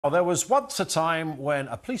Well, there was once a time when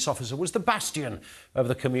a police officer was the bastion of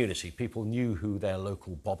the community. People knew who their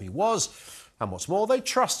local Bobby was, and what's more, they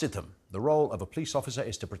trusted them. The role of a police officer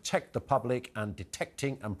is to protect the public and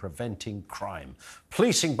detecting and preventing crime.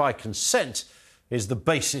 Policing by consent is the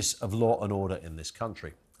basis of law and order in this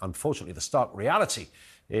country. Unfortunately, the stark reality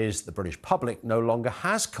is the British public no longer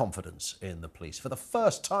has confidence in the police. For the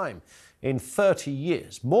first time in 30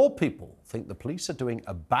 years, more people think the police are doing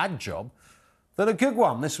a bad job than a good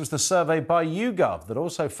one. This was the survey by YouGov that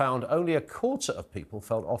also found only a quarter of people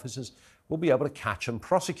felt officers will be able to catch and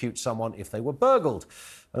prosecute someone if they were burgled.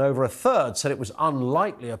 And over a third said it was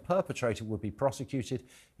unlikely a perpetrator would be prosecuted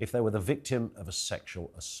if they were the victim of a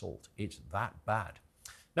sexual assault. It's that bad.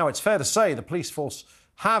 Now, it's fair to say the police force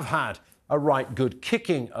have had a right good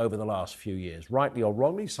kicking over the last few years. Rightly or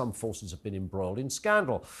wrongly, some forces have been embroiled in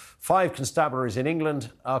scandal. 5 constabularies in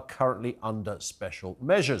England are currently under special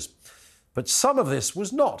measures. But some of this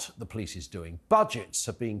was not the police's doing. Budgets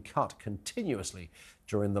have been cut continuously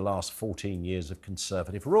during the last 14 years of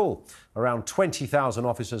Conservative rule. Around 20,000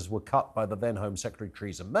 officers were cut by the then Home Secretary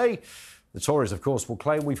Theresa May. The Tories, of course, will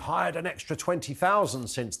claim we've hired an extra 20,000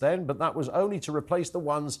 since then, but that was only to replace the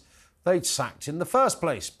ones they'd sacked in the first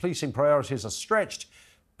place. Policing priorities are stretched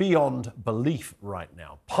beyond belief right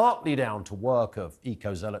now, partly down to work of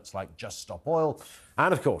eco-zealots like Just Stop Oil,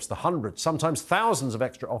 and of course the hundreds, sometimes thousands of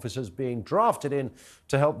extra officers being drafted in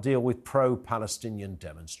to help deal with pro-Palestinian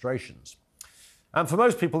demonstrations. And for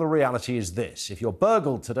most people, the reality is this: if you're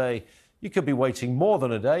burgled today, you could be waiting more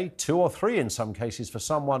than a day, 2 or 3 in some cases, for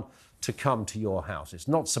someone to come to your house. It's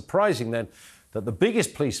not surprising then that the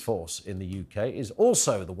biggest police force in the UK is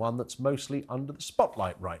also the one that's mostly under the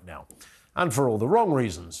spotlight right now. And for all the wrong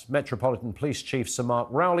reasons. Metropolitan Police Chief Sir Mark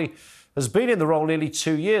Rowley has been in the role nearly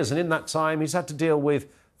 2 years, and in that time he's had to deal with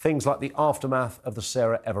things like the aftermath of the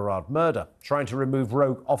Sarah Everard murder, trying to remove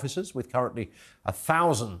rogue officers with currently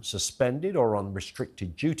 1,000 suspended or on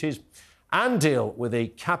restricted duties, and deal with a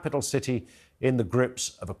capital city in the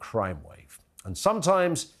grips of a crime wave. And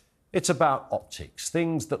sometimes it's about optics,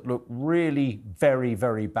 things that look really very,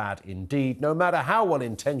 very bad indeed, no matter how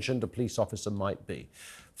well-intentioned a police officer might be.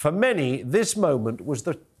 For many, this moment was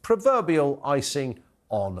the proverbial icing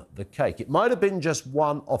on the cake. It might have been just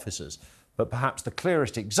one officer's, but perhaps the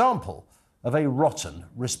clearest example of a rotten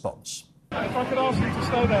response. If I could ask you to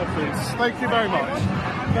stay there, please. Thank you very much.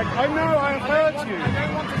 I know, I have heard you. I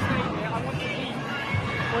don't want to stay here. I want to leave.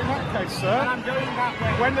 Well, in that case, sir, And I'm going that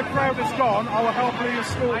way. when the crowd is gone, I will happily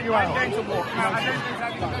escort you out. I'm going to walk. I don't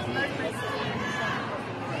think there's no reason.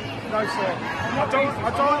 No, sir. I don't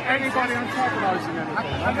want anybody antagonising anything.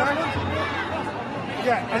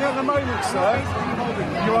 Yeah, and at the moment, sir,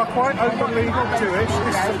 you are quite openly Jewish.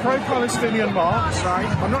 This is a pro-Palestinian march. Right.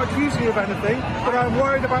 I'm not accusing you of anything, but I'm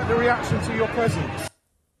worried about the reaction to your presence.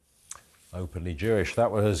 Openly Jewish. That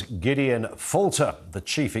was Gideon Falter, the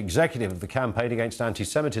chief executive of the Campaign Against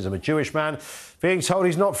Anti-Semitism, a Jewish man being told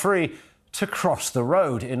he's not free to cross the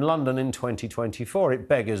road in London in 2024. It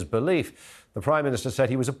beggars belief. The Prime Minister said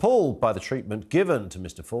he was appalled by the treatment given to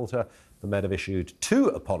Mr Falter. The Met have issued 2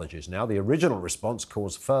 apologies now. The original response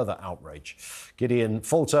caused further outrage. Gideon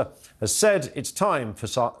Falter has said it's time for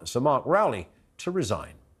Sir Mark Rowley to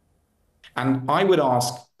resign. And I would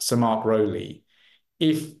ask Sir Mark Rowley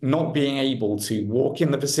if not being able to walk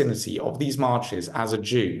in the vicinity of these marches as a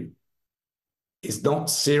Jew is not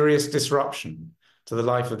serious disruption to the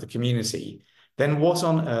life of the community, then what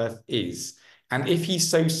on earth is? And if he's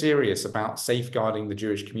so serious about safeguarding the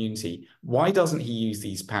Jewish community, why doesn't he use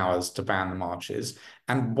these powers to ban the marches?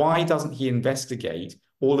 And why doesn't he investigate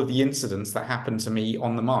all of the incidents that happened to me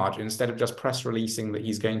on the march instead of just press releasing that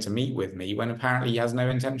he's going to meet with me when apparently he has no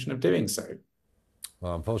intention of doing so?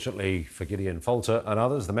 Well, unfortunately for Gideon Falter and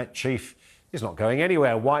others, the Met chief is not going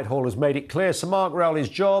anywhere. Whitehall has made it clear Sir Mark Rowley's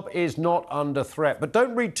job is not under threat. But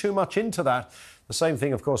don't read too much into that. The same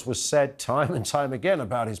thing, of course, was said time and time again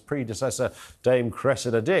about his predecessor, Dame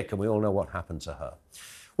Cressida Dick, and we all know what happened to her.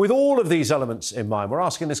 With all of these elements in mind, we're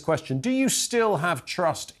asking this question: do you still have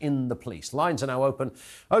trust in the police? Lines are now open: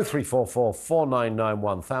 0344 499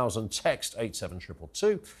 1000, text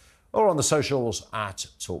 87222, or on the socials at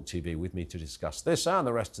TalkTV. With me to discuss this and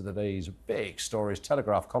the rest of the day's big stories,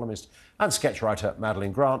 Telegraph columnist and sketch writer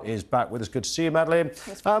Madeline Grant is back with us. Good to see you, Madeline.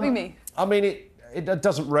 Thanks for having me. I mean, it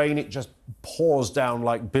doesn't rain, it just pours down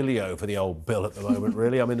like Billy-O for the old Bill at the moment,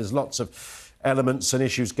 really. I mean, there's lots of elements and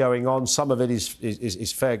issues going on. Some of it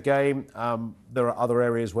is fair game. There are other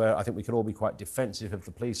areas where I think we can all be quite defensive of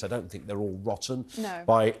the police. I don't think they're all rotten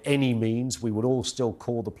by any means. We would all still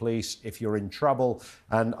call the police if you're in trouble.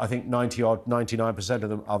 And I think 99% of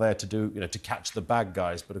them are there to do, to catch the bad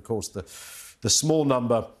guys. But of course, the small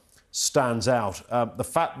number stands out. The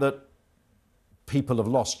fact that people have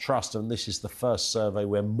lost trust, and this is the first survey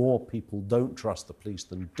where more people don't trust the police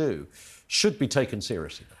than do, should be taken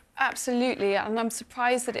seriously. Absolutely, and I'm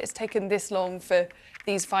surprised that it's taken this long for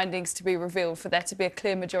these findings to be revealed, for there to be a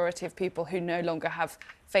clear majority of people who no longer have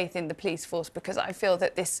faith in the police force, because I feel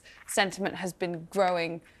that this sentiment has been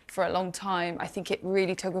growing for a long time. I think it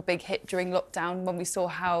really took a big hit during lockdown when we saw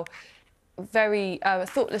how very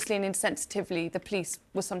thoughtlessly and insensitively the police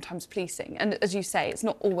were sometimes policing. And as you say, it's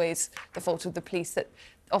not always the fault of the police, that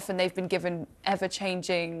often they've been given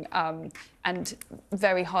ever-changing and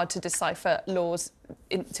very hard to decipher laws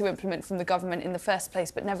to implement from the government in the first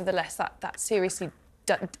place. But nevertheless, that seriously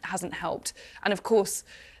hasn't helped. And of course,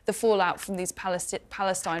 the fallout from these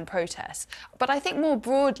Palestine protests. But I think more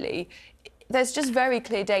broadly, there's just very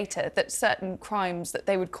clear data that certain crimes that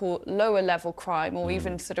they would call lower level crime or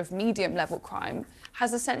even sort of medium level crime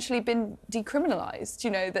has essentially been decriminalised. You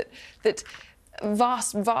know, that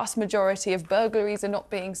vast majority of burglaries are not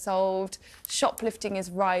being solved, shoplifting is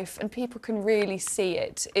rife, and people can really see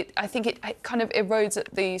it. I think it kind of erodes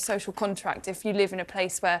at the social contract if you live in a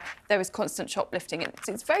place where there is constant shoplifting.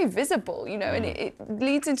 It's very visible, you know, and it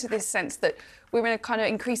leads into this sense that we're in a kind of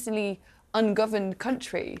increasingly ungoverned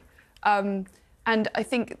country. And I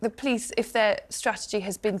think the police, if their strategy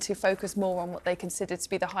has been to focus more on what they consider to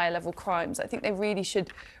be the higher level crimes, I think they really should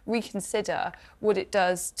reconsider what it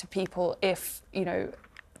does to people if, you know,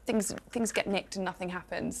 things get nicked and nothing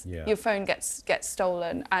happens. Yeah. Your phone gets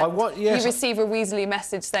stolen and you receive a Weasley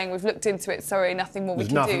message saying, we've looked into it, sorry, nothing more we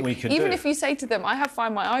can do. Even if you say to them, I have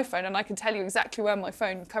Find My iPhone and I can tell you exactly where my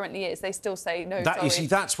phone currently is, they still say, no, sorry. You see,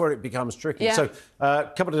 that's where it becomes tricky. Yeah. So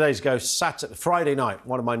a couple of days ago, Friday night,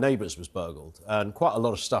 one of my neighbours was burgled and quite a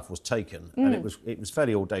lot of stuff was taken and it was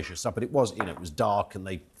fairly audacious stuff, but it was, you know, it was dark and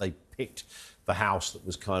they picked the house that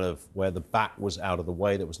was kind of where the back was out of the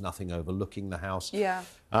way. There was nothing overlooking the house. Yeah.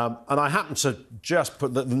 And I happened to just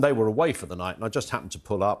they were away for the night, and I just happened to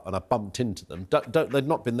pull up and I bumped into them. They'd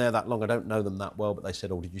not been there that long. I don't know them that well, but they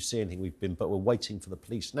said, oh, did you see anything? But we're waiting for the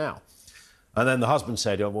police now. And then the husband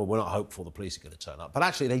said, oh, well, we're not hopeful the police are going to turn up. But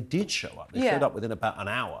actually, they did show up. They showed up within about an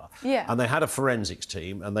hour. Yeah. And they had a forensics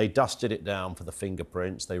team, and they dusted it down for the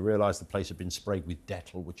fingerprints. They realised the place had been sprayed with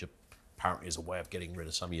Dettol, which apparently is a way of getting rid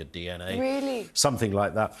of some of your DNA. Really? Something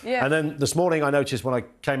like that. Yeah. And then this morning I noticed when I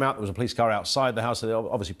came out there was a police car outside the house, so they're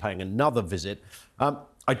obviously paying another visit.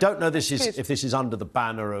 I don't know if this is under the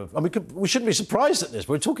banner of... I mean, we shouldn't be surprised at this.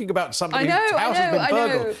 We're talking about somebody whose house has been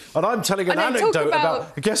burgled. And I'm telling an anecdote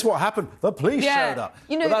about... Guess what happened? The police showed up.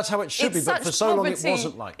 You know, but that's how it should be, but for so long it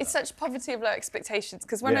wasn't like that. It's such poverty of low expectations,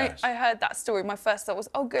 because when I heard that story, my first thought was,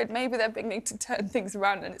 oh, good, maybe they're beginning to turn things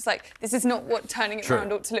around. And it's like, this is not what turning it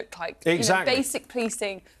around ought to look like. Exactly. You know, basic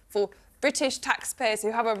policing for British taxpayers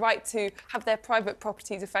who have a right to have their private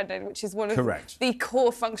property defended, which is one of the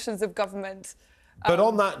core functions of government. But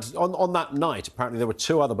on that night, apparently there were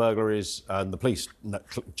 2 other burglaries, and the police,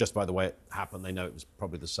 just by the way it happened, they know it was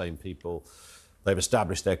probably the same people. They've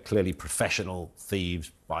established they're clearly professional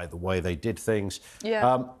thieves by the way they did things.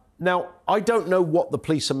 Yeah. Now, I don't know what the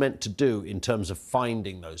police are meant to do in terms of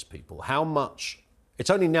finding those people. How much...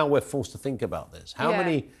 It's only now we're forced to think about this. How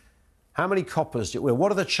many coppers...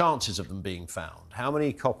 what are the chances of them being found? How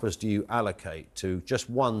many coppers do you allocate to just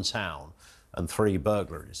one town and 3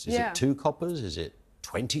 burglaries? Is it 2 coppers? Is it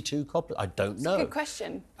 22 coppers? I don't know. That's a good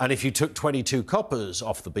question. And if you took 22 coppers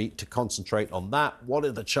off the beat to concentrate on that, what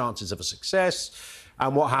are the chances of a success?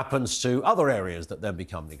 And what happens to other areas that then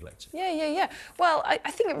become neglected? Yeah. Well, I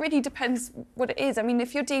think it really depends what it is. I mean,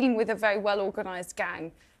 if you're dealing with a very well-organised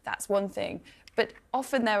gang, that's one thing. But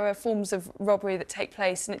often there are forms of robbery that take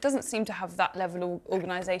place and it doesn't seem to have that level of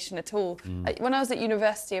organisation at all. When I was at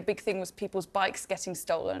university, a big thing was people's bikes getting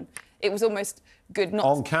stolen. It was almost good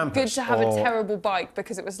on campus, to have a terrible bike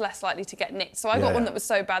because it was less likely to get nicked. So I got one that was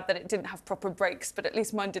so bad that it didn't have proper brakes, but at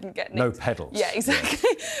least mine didn't get nicked. No pedals. Yeah,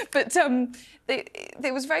 exactly. But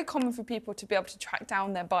it was very common for people to be able to track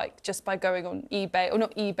down their bike just by going on eBay, or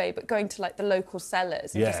not eBay, but going to like the local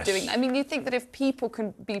sellers and just doing that. I mean, you think that if people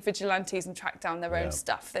can be vigilantes and track down their own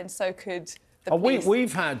stuff, then so could the police.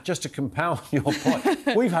 We've had, just to compound your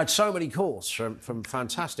point, we've had so many calls from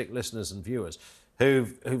fantastic listeners and viewers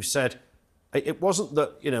who've said it wasn't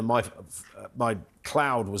that, you know, my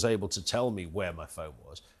cloud was able to tell me where my phone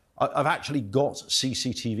was. I've actually got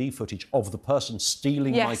CCTV footage of the person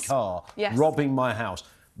stealing my car, robbing my house.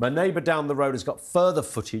 My neighbour down the road has got further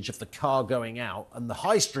footage of the car going out, and the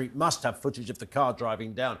high street must have footage of the car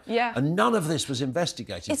driving down. Yeah. And none of this was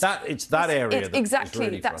investigated. It's that area that exactly,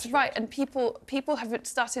 really that's right. And people have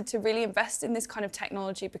started to really invest in this kind of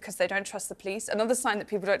technology because they don't trust the police. Another sign that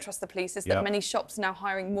people don't trust the police is that many shops are now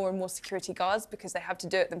hiring more and more security guards because they have to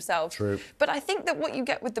do it themselves. True. But I think that what you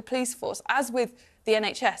get with the police force, as with the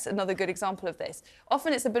NHS, another good example of this,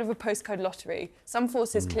 often it's a bit of a postcode lottery. Some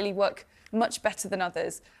forces clearly work much better than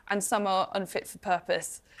others, and some are unfit for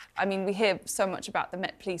purpose. I mean, we hear so much about the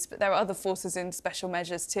Met Police, but there are other forces in special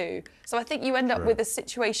measures too. So I think you end up with a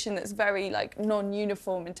situation that's very like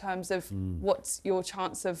non-uniform in terms of what's your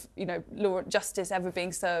chance of, you know, law justice ever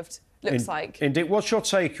being served looks like. Indeed. What's your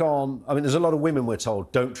take on, I mean, there's a lot of women, we're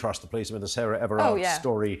told, don't trust the police. I mean, the Sarah Everard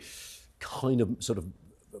story kind of sort of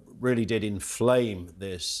really did inflame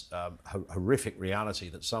this horrific reality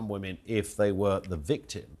that some women, if they were the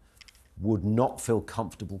victim, would not feel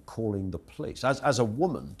comfortable calling the police. As a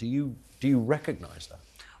woman, do you recognise that?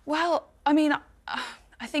 Well, I mean,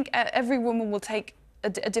 I think every woman will take a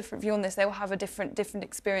different view on this. They will have a different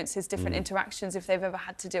experiences, different interactions if they've ever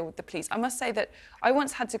had to deal with the police. I must say that I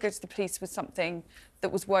once had to go to the police with something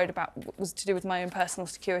that was was to do with my own personal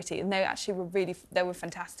security, and they actually were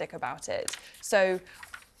fantastic about it. So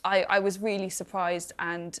I was really surprised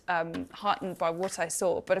and heartened by what I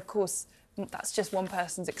saw. But of course, that's just one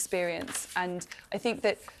person's experience. And I think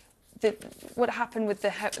that what happened with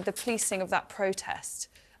the policing of that protest,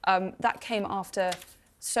 that came after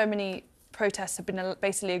so many protests have been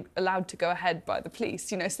basically allowed to go ahead by the police,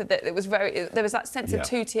 you know, so that there was that sense of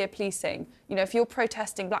two-tier policing. You know, if you're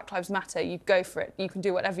protesting Black Lives Matter, you go for it, you can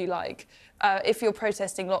do whatever you like. If you're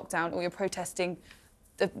protesting lockdown or you're protesting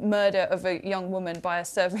the murder of a young woman by a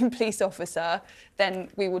serving police officer, then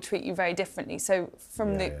we will treat you very differently. So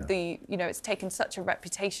from the you know, it's taken such a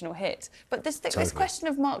reputational hit. But this question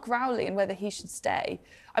of Mark Rowley and whether he should stay,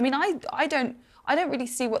 I mean, I don't really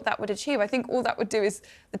see what that would achieve. I think all that would do is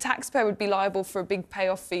the taxpayer would be liable for a big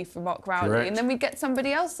payoff fee for Mark Rowley, and then we'd get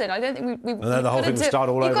somebody else in. I don't think we. And then the whole thing would start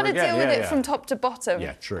all over again. You've got to deal with it from top to bottom.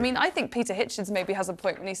 Yeah, true. I mean, I think Peter Hitchens maybe has a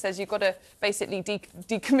point when he says you've got to basically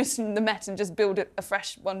decommission the Met and just build a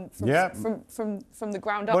fresh one from the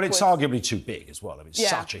ground up. But it's arguably too big as well. I mean, it's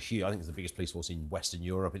such a huge. I think it's the biggest police force in Western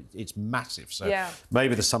Europe. It's massive. So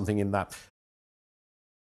maybe there's something in that.